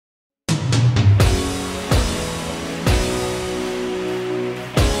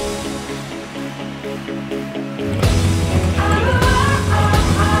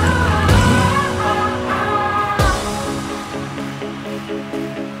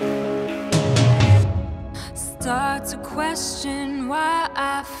Start to question why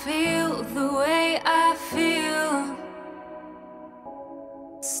I feel the way I feel.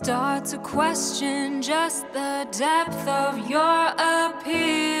 Start to question just the depth of your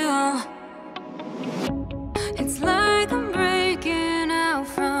appeal. It's like I'm breaking out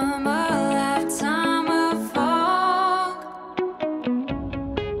from a lifetime of fog.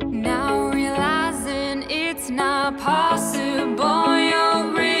 Now realizing it's not possible,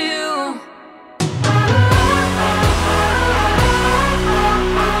 you're real.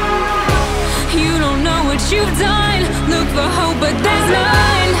 You don't know what you've done. Look for hope, but there's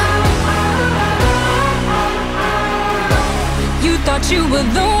none. You thought you were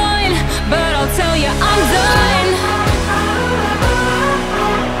the one, but I'll tell you I'm done.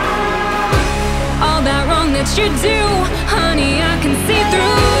 All that wrong that you do, honey, I can see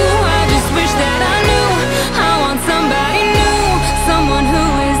through. I just wish that I knew. I want somebody new, someone who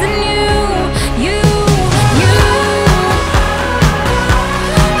isn't you.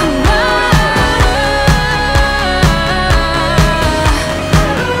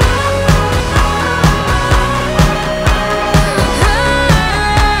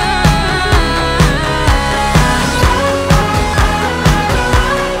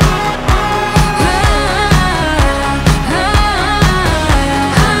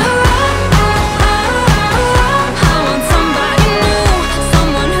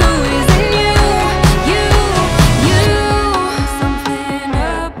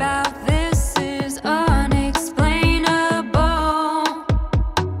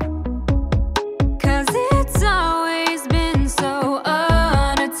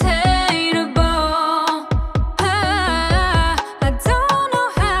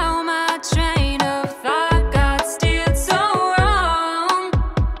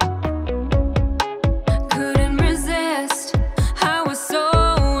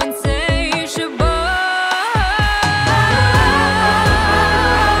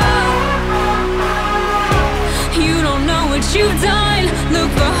 You've done,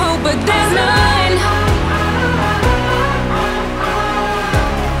 look for hope, but there's none.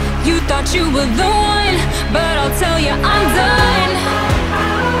 You thought you were the one, but I'll tell you I'm done.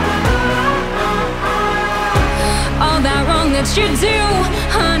 All that wrong that you do,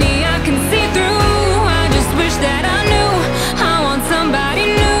 honey, I can see through. I just wish that I knew. I want somebody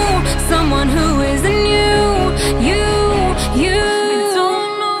new, someone who isn't you. You. I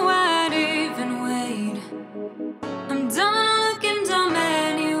don't know why I'd even wait. I'm done looking dumb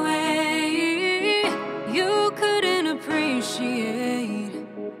anyway. You couldn't appreciate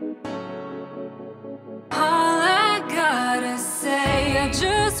all I gotta say. I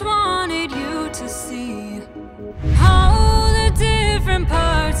just wanted you to see all the different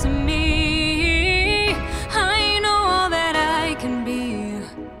parts of me. I know all that I can be.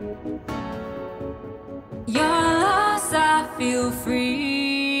 You're lost, I feel free.